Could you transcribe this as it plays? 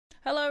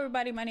Hello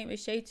everybody, my name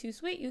is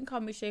Shaytosweet. You can call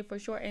me Shay for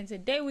short, and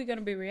today we're going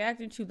to be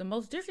reacting to the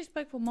most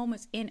disrespectful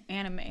moments in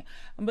anime.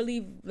 I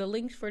believe the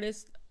links for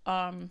this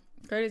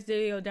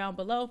video down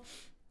below.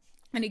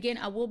 And again,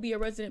 I will be a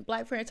resident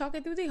black friend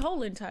talking through the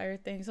whole entire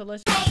thing. So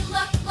let's Hey,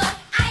 look,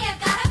 I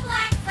have got a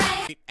black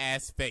friend.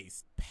 Ass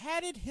face,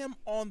 patted him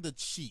on the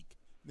cheek,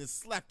 then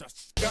slapped the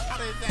shit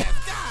out of his ass.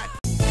 God!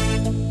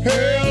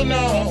 Hell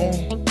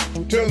no,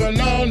 to the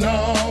no,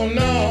 no,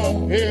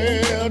 no,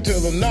 hell to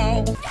the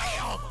no.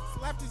 Damn!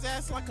 Slapped his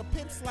ass like a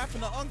pimp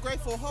slapping an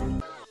ungrateful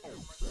hoe.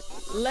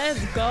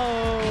 let's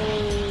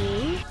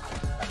go.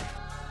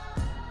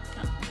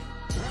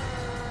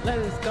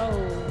 Let's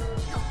go.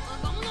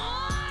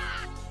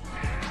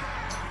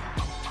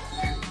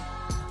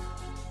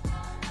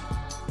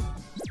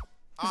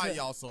 Alright,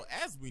 y'all, so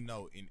as we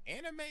know, in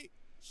anime,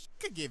 shit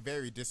could get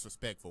very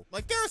disrespectful.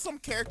 Like, there are some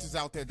characters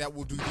out there that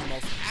will do the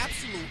most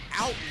absolute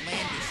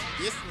outlandish,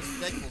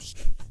 disrespectful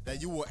shit that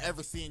you will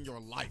ever see in your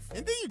life.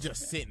 And then you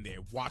just sitting there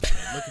watching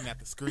it, looking at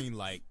the screen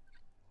like,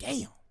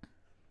 damn.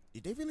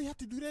 Did they really have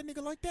to do that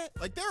nigga like that?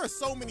 Like, there are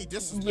so many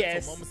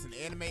disrespectful moments in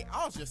anime.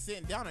 I was just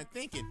sitting down and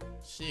thinking,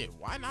 shit,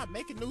 why not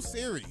make a new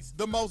series?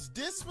 The most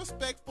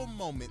disrespectful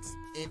moments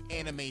in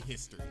anime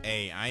history.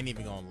 Hey, I ain't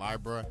even gonna lie,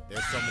 bruh.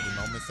 There's so many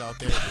moments out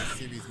there. This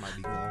series might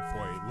be going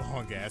for a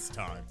long ass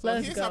time. So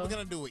here's how we're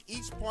gonna do it.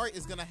 Each part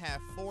is gonna have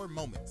 4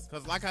 moments.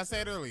 Cause like I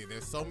said earlier,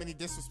 there's so many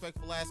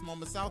disrespectful ass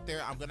moments out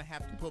there. I'm gonna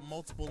have to put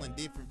multiple in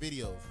different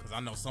videos. Cause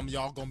I know some of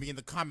y'all gonna be in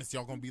the comments.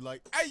 Y'all gonna be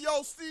like, hey,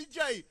 yo,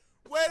 CJ.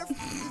 Where the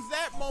f is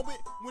that moment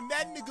when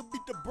that nigga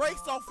beat the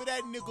brakes off of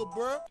that nigga,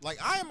 bruh? Like,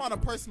 I am on a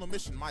personal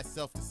mission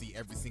myself to see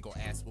every single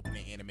ass whooping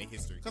in anime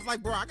history. Cause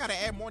like, bro, I gotta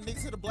add more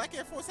niggas to the Black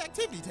Air Force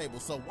activity table,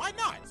 so why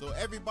not? So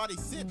everybody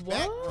sit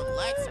back,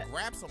 relax,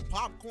 grab some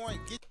popcorn,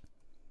 get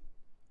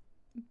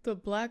The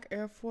Black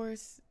Air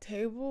Force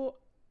table?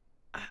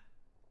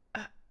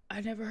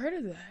 I never heard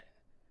of that.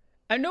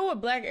 I know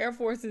what Black Air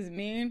Forces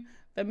mean.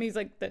 That means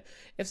like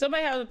if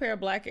somebody has a pair of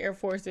Black Air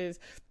Forces,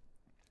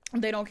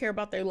 they don't care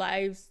about their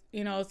lives,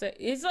 you know. So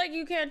it's like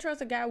you can't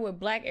trust a guy with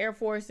Black Air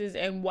Forces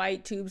and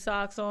white tube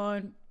socks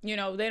on, you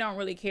know. They don't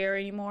really care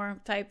anymore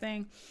type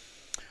thing.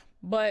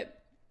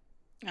 But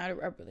I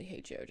really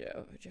hate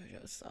JoJo.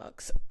 JoJo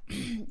sucks.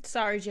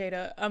 Sorry,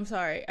 Jada, I'm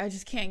sorry, I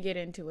just can't get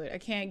into it. I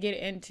can't get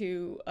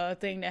into a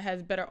thing that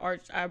has better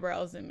arched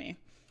eyebrows than me.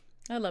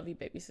 I love you,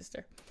 baby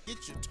sister. Get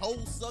your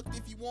toes sucked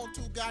if you want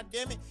to,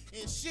 goddammit,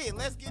 and shit,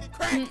 let's get it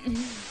cracking.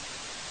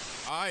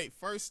 Alright,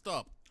 first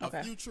up,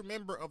 a future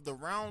member of the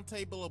Round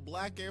Table of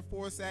Black Air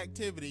Force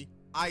activity,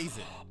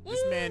 Aizen.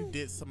 This man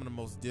did some of the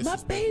most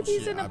disrespectful My baby's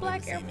shit in the I've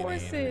Black ever Air seen in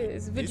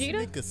Forces. anime. Vegeta?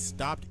 This nigga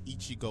stopped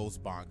Ichigo's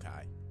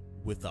Bankai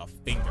with a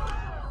finger.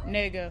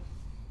 Nigga.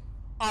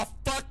 A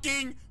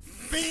fucking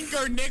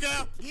finger,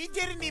 nigga! He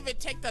didn't even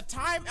take the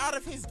time out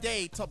of his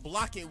day to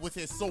block it with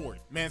his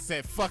sword. Man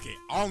said, fuck it,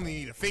 I only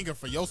need a finger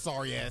for your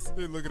sorry ass.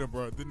 Then look at him,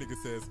 bro. The nigga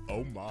says,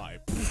 oh my.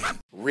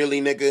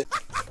 Really, nigga?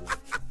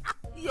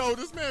 Yo,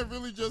 this man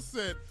really just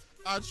said,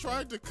 I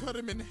tried to cut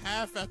him in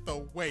half at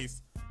the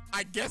waist.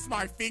 I guess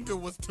my finger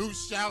was too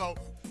shallow.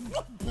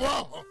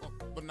 Bro.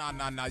 But nah.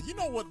 You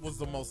know what was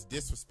the most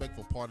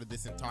disrespectful part of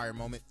this entire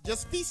moment?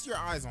 Just feast your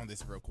eyes on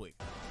this real quick.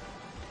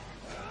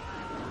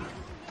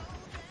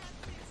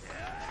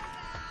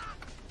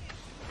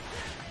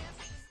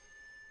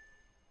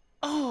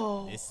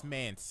 Oh. This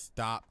man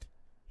stopped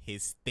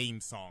his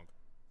theme song.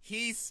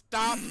 He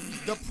stopped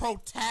the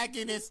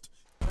protagonist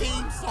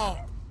theme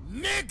song.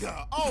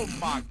 Nigga, oh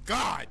my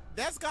god.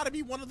 That's gotta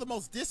be one of the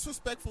most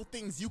disrespectful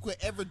things you could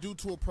ever do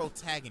to a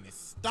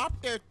protagonist. Stop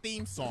their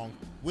theme song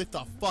with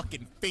a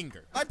fucking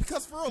finger. Like,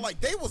 because for real, like,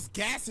 they was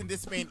gassing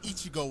this man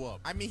Ichigo up.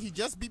 I mean, he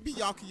just beat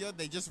Byakuya,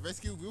 they just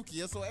rescued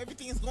Rukia, so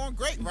everything is going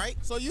great, right?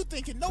 So you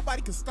thinking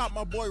nobody can stop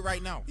my boy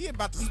right now. He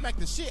about to smack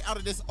the shit out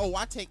of this, oh,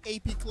 I take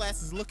AP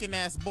classes looking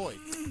ass boy.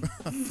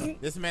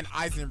 This man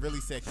Aizen really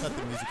said, cut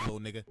the music,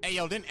 little nigga. Hey,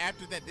 yo, then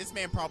after that, this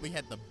man probably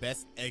had the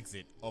best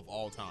exit of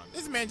all time.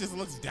 This man just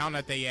looks down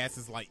at their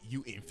asses like,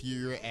 you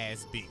inferior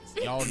ass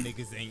bitches. Y'all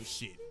niggas ain't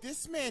shit.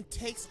 This man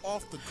takes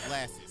off the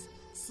glasses,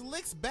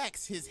 slicks back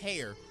his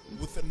hair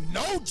with a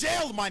no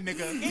gel, my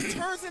nigga. It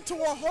turns into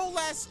a whole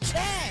ass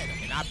Chad.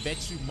 And I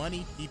bet you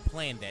money he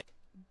planned that.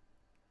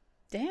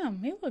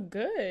 Damn, he look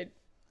good.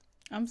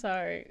 I'm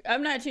sorry.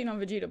 I'm not cheating on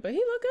Vegeta, but he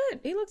look good.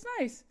 He looks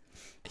nice.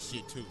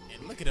 Shit too.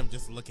 And look at him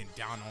just looking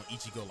down on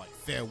Ichigo like,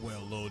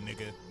 farewell, little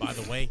nigga. By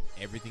the way,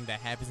 everything that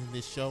happens in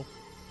this show,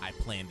 I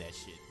planned that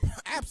shit.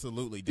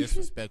 Absolutely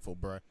disrespectful,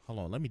 bruh. Hold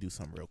on, let me do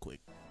something real quick.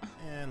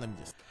 And let me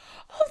just.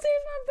 Oh,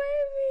 there's my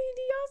baby.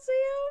 Do y'all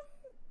see him?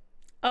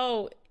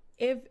 Oh,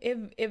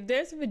 if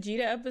there's a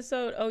Vegeta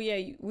episode, oh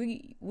yeah,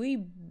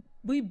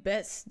 we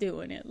best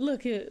doing it.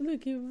 Look at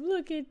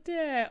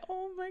that.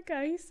 Oh my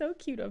god, he's so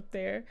cute up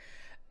there.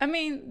 I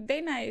mean,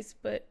 they nice,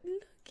 but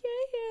look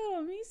at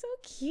him. He's so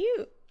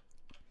cute.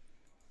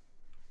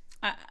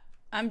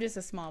 I'm just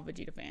a small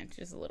Vegeta fan,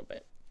 just a little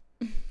bit.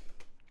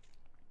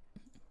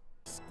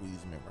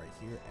 squeeze him in right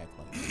here. Act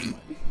like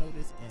somebody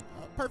noticed and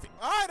perfect.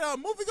 All right,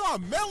 moving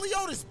on.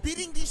 Meliodas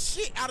beating the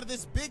shit out of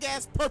this big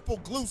ass purple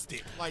glue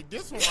stick. Like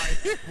this one right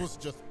here was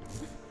just.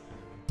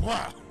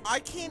 Bruh. I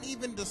can't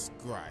even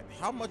describe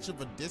how much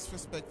of a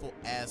disrespectful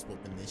ass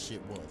whooping this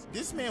shit was.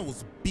 This man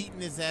was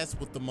beating his ass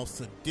with the most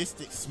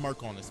sadistic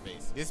smirk on his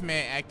face. This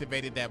man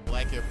activated that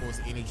Black Air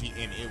Force energy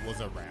and it was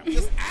around.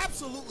 Just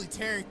absolutely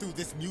tearing through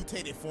this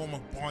mutated form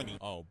of Barney.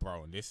 Oh,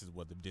 bro, and this is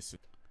what the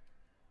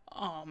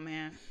Oh,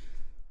 man.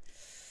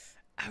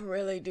 I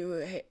really do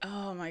hate.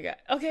 Oh, my God.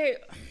 Okay,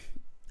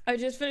 I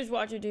just finished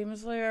watching Demon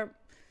Slayer.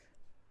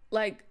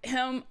 Like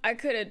him, I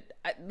could have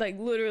like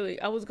literally.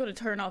 I was gonna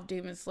turn off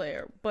Demon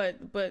Slayer, but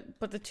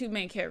the two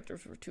main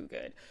characters were too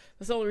good.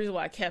 That's the only reason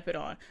why I kept it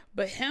on.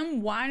 But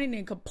him whining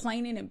and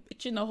complaining and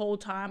bitching the whole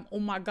time. Oh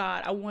my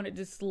God, I wanted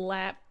to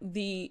slap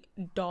the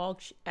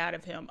dog out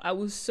of him. I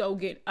was so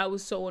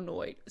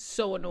annoyed,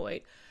 so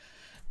annoyed.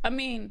 I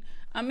mean,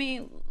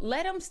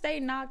 let him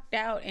stay knocked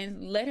out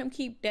and let him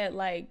keep that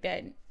like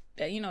that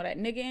you know that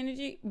nigga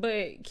energy,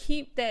 but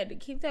keep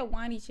that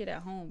whiny shit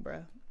at home,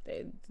 bro.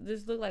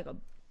 This look like a.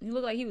 He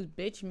looked like he was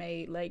bitch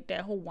made, like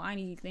that whole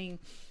whiny thing.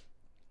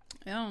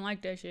 I don't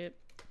like that shit.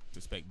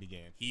 Disrespect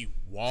began. He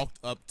walked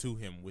up to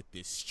him with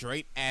this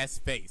straight ass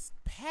face,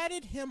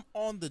 patted him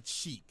on the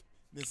cheek,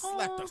 then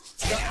slapped the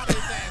shit out of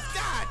his ass.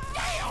 God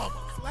damn!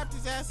 Slapped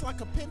his ass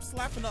like a pimp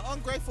slapping an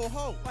ungrateful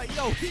hoe. Like,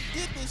 yo, he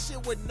did this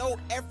shit with no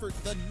effort.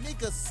 The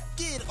nigga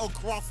skid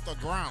across the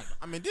ground.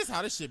 I mean, this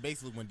how this shit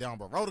basically went down,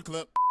 but roll the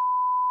clip.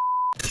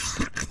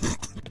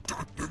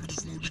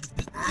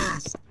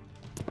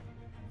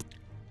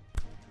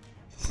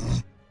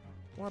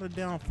 Water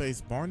down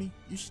face, Barney.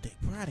 You should take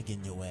pride in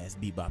getting your ass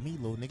beat by me,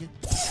 little nigga.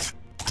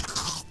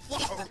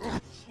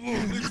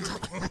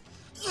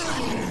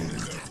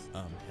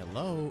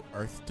 Hello,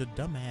 Earth to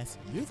dumbass.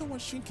 You're the one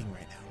shrinking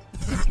right now.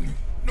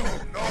 No.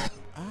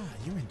 Ah,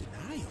 you're in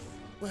denial.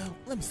 Well,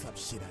 let me slap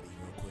the shit out of you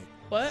real quick.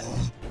 What?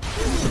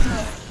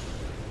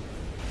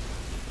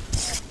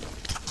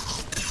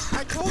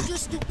 I told your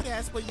stupid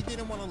ass, but you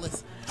didn't want to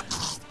listen.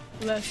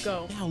 Let's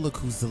go. Now look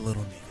who's the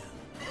little nigga.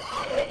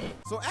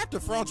 So after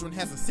Fraudulent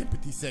has a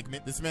sympathy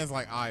segment, this man's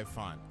like, alright,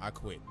 fine, I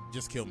quit.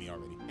 Just kill me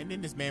already. And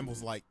then this man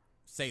was like,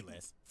 say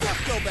less.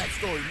 Fuck your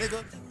backstory,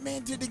 nigga. The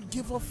man didn't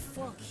give a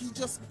fuck. He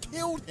just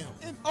killed him.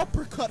 An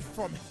uppercut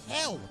from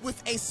hell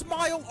with a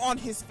smile on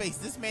his face.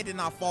 This man did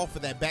not fall for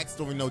that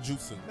backstory no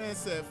jutsu. Man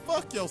said,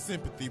 fuck your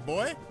sympathy,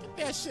 boy. Get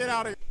that shit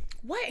out of here.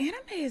 What anime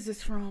is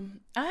this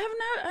from?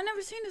 I've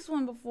never seen this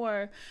one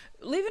before.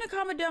 Leave in a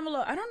comment down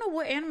below. I don't know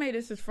what anime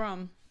this is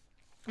from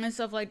and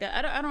stuff like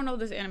that. I don't know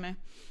this anime.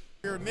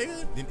 Here,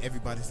 nigga. Then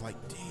everybody's like,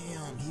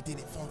 damn, he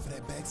didn't fall for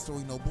that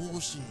backstory, no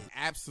bullshit.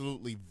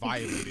 Absolutely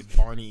violated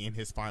Barney in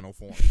his final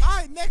form. All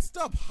right, next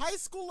up, High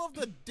School of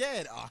the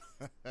Dead.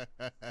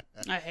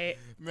 I hate.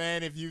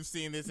 Man, if you've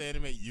seen this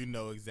anime, you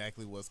know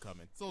exactly what's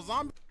coming. So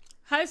zombie.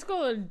 High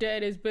School of the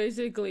Dead is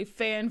basically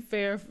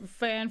fanfare.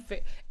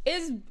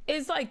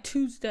 It's like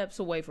 2 steps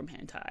away from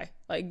hentai.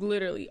 Like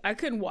literally, I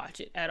couldn't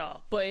watch it at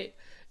all. But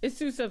it's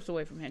 2 steps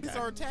away from hentai. They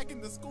are attacking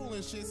the school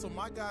and shit, so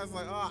my guy's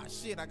like, ah,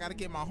 shit, I gotta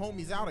get my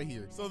homies out of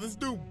here. So this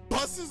dude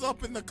busts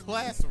up in the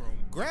classroom,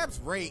 grabs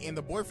Ray, and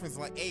the boyfriend's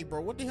like, hey, bro,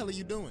 what the hell are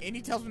you doing? And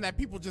he tells him that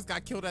people just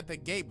got killed at the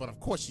gate, but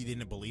of course she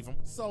didn't believe him.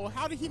 So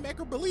how did he make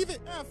her believe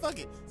it? Ah, fuck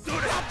it. So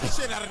drop the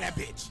shit out of that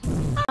bitch.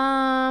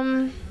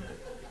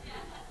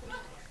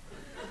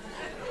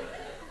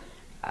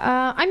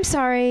 I'm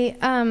sorry,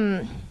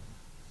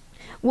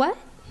 what?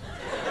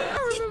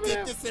 He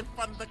did this in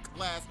front of the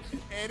class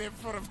and in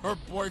front of her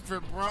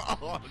boyfriend, bro.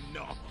 Oh,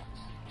 no.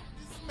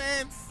 This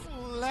man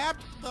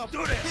slapped the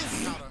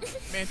piss out of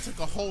her. Man took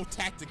a whole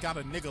tactic out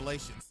of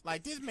nigalations.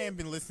 Like, this man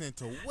been listening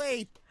to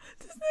way...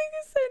 This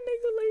nigga said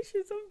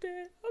nigalations.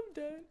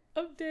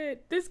 I'm dead.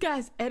 This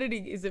guy's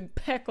editing is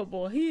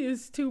impeccable. He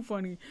is too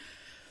funny.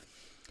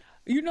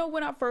 You know,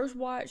 when I first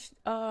watched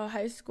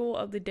High School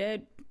of the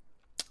Dead,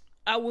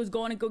 I was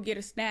going to go get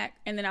a snack,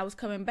 and then I was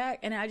coming back,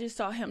 and I just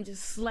saw him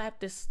just slap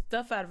this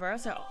stuff out of her. I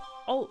said,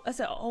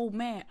 oh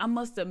man, I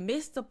must have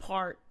missed the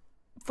part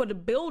for the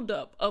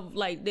buildup of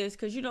like this,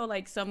 because you know,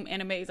 like some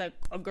animes, like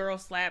a girl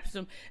slaps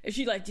him, and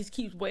she like just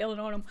keeps wailing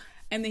on him,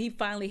 and then he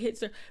finally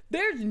hits her.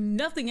 There's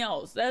nothing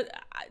else.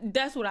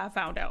 That's what I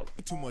found out.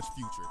 Too much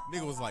future.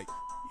 Nigga was like,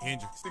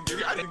 Hendrix. And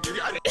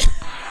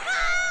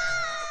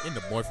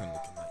the boyfriend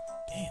looking like,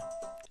 damn.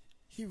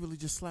 He really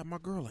just slapped my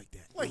girl like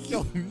that. Like,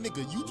 yo,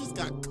 nigga, you just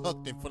got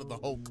cucked in front of the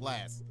whole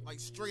class. Like,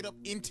 straight up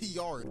into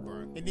yard,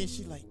 bro. And then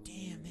she like,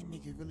 damn, that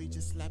nigga really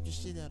just slapped the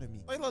shit out of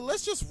me. Like, look,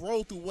 let's just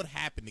roll through what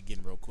happened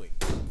again real quick.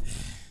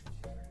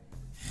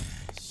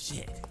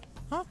 Shit.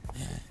 Huh?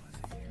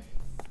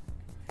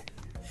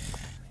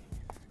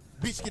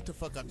 Bitch, get the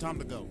fuck up. Time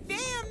to go. Damn,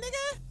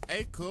 nigga.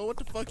 Hey, cuz, what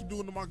the fuck you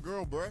doing to my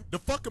girl, bro? The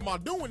fuck am I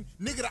doing?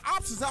 Nigga, the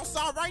ops is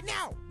outside right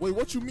now. Wait,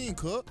 what you mean,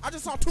 cuz? I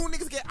just saw 2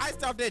 niggas get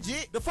iced out there,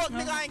 jit. The fuck,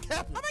 nigga, I ain't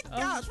capping. Oh my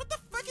gosh, what the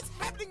fuck is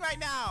happening right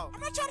now?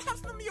 I'm not trying to have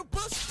some of your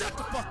bullshit. Shut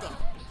the fuck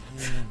up.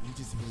 Damn, you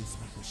just really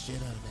smacked the shit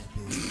out of that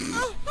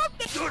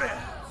bitch. Do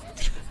that.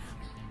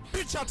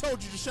 Bitch, Bitch, I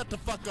told you to shut the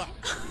fuck up.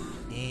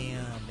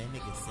 Damn, that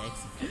nigga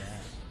sexy for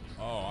that.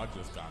 Oh, I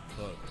just got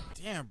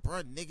cooked. Damn,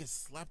 bruh, niggas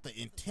slapped the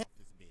intent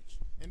this bitch.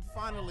 And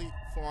finally,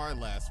 for our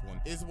last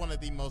one, is one of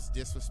the most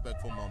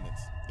disrespectful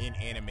moments in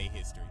anime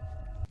history.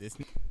 This.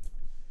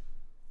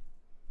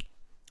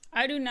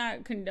 I do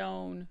not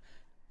condone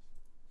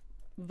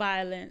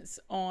violence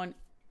on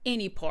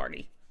any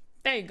party.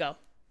 There you go.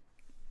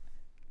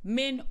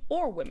 Men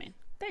or women.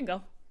 There you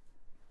go.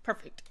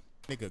 Perfect.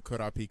 Nigga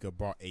Kurapika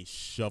brought a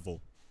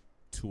shovel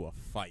to a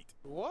fight.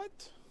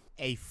 What?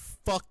 A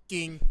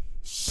fucking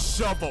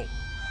shovel.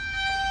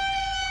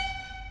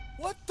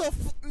 What the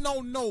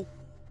no.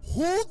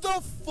 Who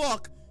the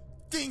fuck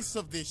thinks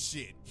of this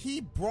shit? He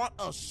brought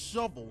a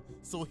shovel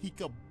so he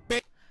could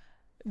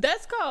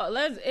That's called,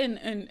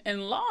 in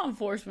law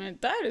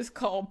enforcement, that is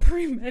called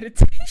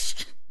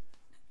premeditation.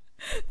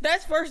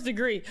 That's first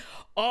degree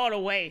all the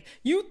way.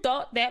 You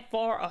thought that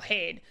far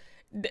ahead.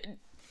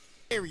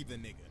 bury the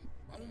nigga.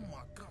 Oh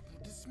my god,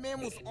 this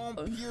man was on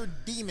pure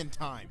demon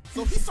time.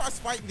 So he starts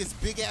fighting this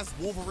big ass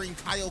Wolverine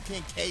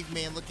Kaioken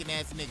caveman looking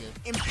ass nigga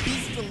and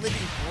beats the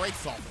living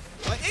breaks off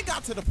him. Like, it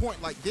got to the point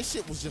like this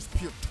shit was just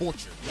pure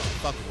torture. The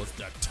fucker was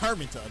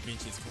determined to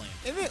avenge his clan.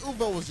 And then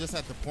Uvo was just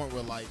at the point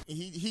where like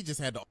he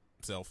just had to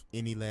himself.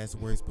 Any last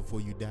words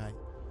before you die?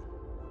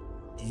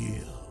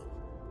 Yeah.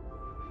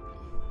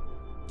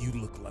 You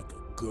look like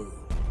a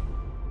girl.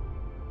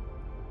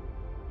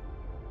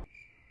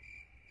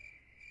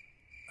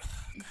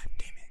 God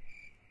damn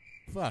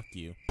it. Fuck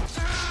you.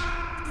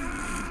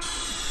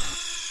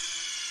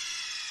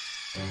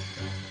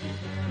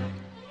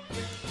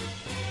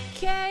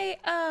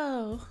 K.O.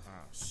 Oh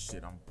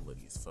shit, I'm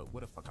bloody as fuck.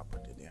 Where the fuck I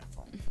put the damn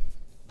phone?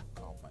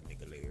 Call my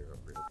nigga later up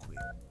real quick.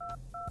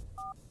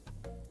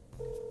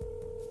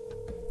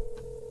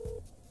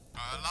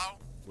 Hello?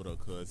 What up,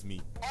 cuz?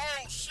 Me.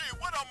 Oh shit,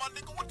 what up, my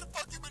nigga? What the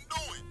fuck you been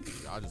doing?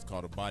 I just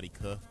called a body,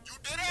 cuh. You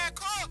did that,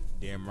 cuh?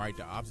 Damn right,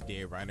 the ops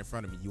dead right in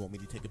front of me. You want me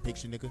to take a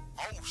picture, nigga?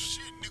 Oh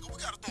shit, nigga, we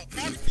gotta throw a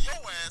party for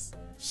your ass.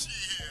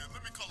 Shit,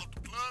 let me call up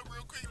the plug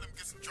real quick. Let me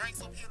get some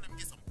drinks up here. Let me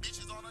get some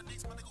bitches on our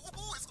dicks, my nigga.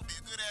 Ooh, it's gonna be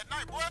a good ass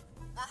night, boy.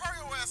 Bro, hurry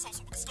your ass up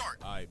so we can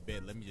start. Alright,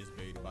 bet. Let me just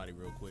bury the body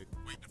real quick.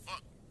 Wait, the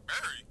fuck?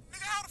 Bury?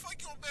 Nigga, how the fuck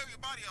you gonna bury a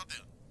body out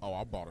there? Oh,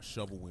 I bought a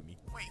shovel with me.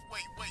 Wait, what,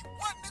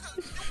 nigga?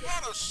 You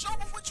brought a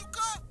shovel with you,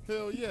 cut?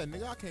 Hell yeah,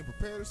 nigga, I came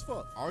prepared as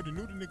fuck. I already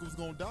knew the nigga was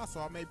gonna die, so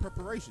I made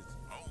preparations.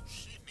 Oh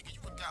shit, nigga, you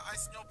got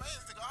ice in your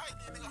veins, nigga. Alright,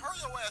 then, nigga, hurry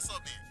your ass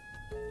up then.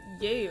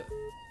 Yeah.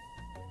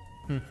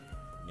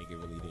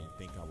 Nigga really didn't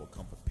think I would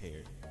come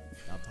prepared.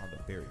 Now time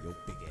to bury your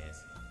big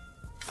ass.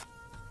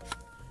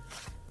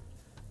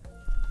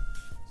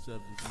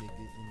 Shove this nigga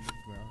in the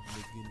ground,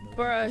 nigga.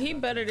 Bruh, he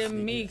better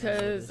than me,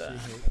 cause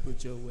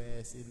put your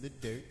ass in the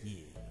dirt.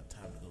 Yeah,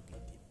 time to go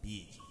get the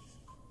bitches.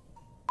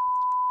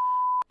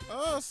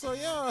 So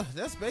yeah,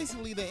 that's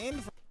basically the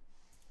end.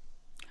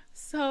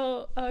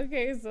 so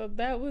okay, so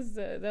that was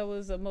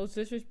the most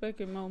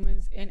disrespectful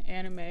moments in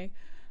anime.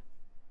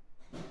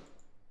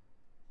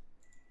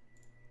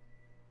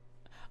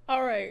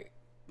 All right,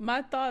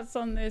 my thoughts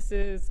on this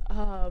is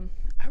I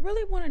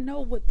really want to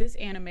know what this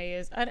anime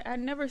is. I've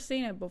never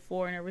seen it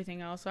before and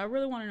everything else, so I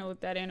really want to know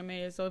what that anime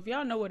is. So if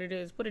y'all know what it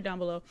is, put it down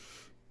below.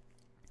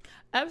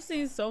 I've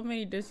seen so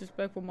many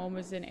disrespectful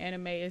moments in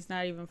anime, it's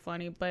not even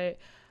funny, but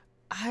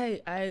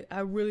I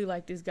really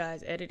like this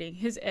guy's editing.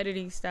 His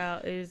editing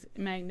style is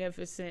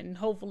magnificent, and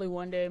hopefully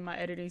one day my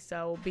editing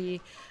style will be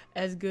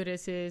as good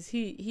as his.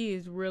 He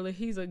is really,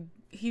 he's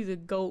a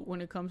goat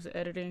when it comes to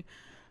editing.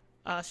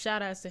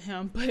 Shout outs to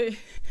him. But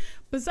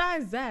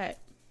besides that,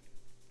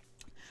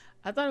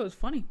 I thought it was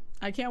funny.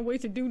 I can't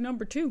wait to do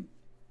number 2.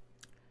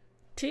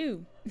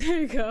 There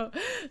you go.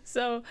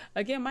 So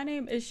again, my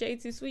name is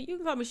Shaytosweet. You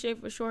can call me Shay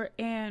for short.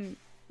 And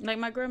like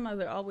my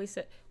grandmother always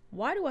said,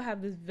 why do I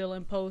have this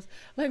villain pose?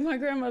 Like my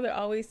grandmother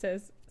always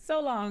says, so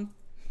long.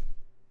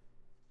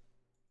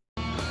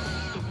 It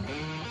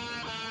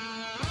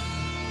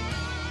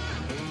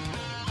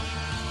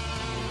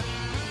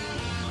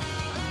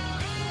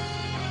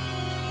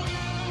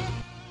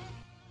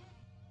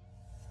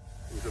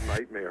was a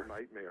nightmare.